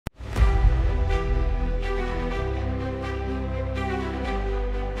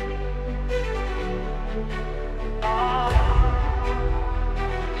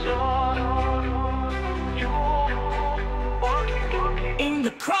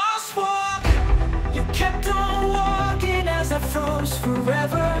froze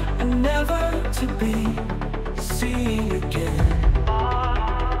forever and never to be seen again.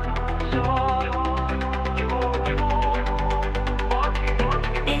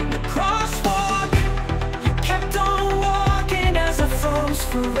 In the crosswalk, you kept on walking as I froze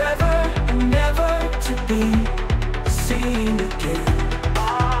forever and never to be seen again.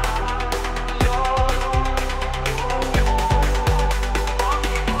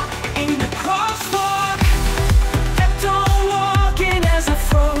 In the crosswalk, kept on walking as I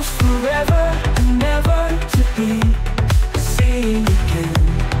froze forever and never to be seen again.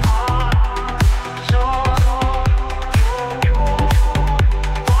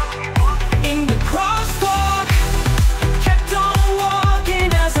 In the crosswalk, kept on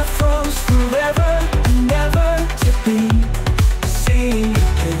walking as I froze forever and never to be seen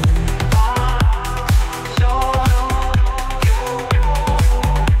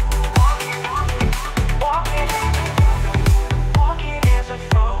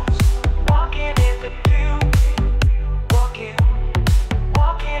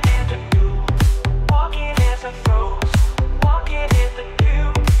again.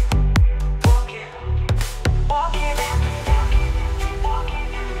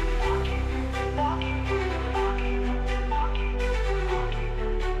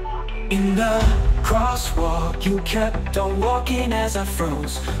 In the crosswalk, you kept on walking as I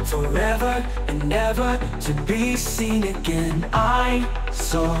froze forever and never to be seen again. I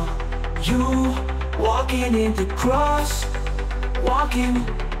saw you walking in the walking.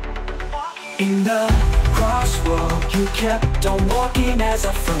 In the crosswalk, you kept on walking as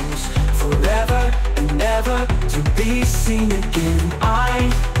I froze forever and never to be seen again. I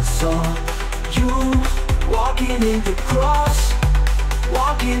saw you walking in the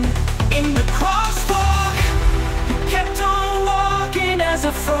walking. In the crosswalk, you kept on walking as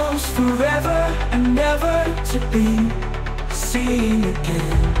I froze forever and never to be seen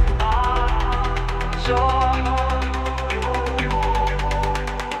again.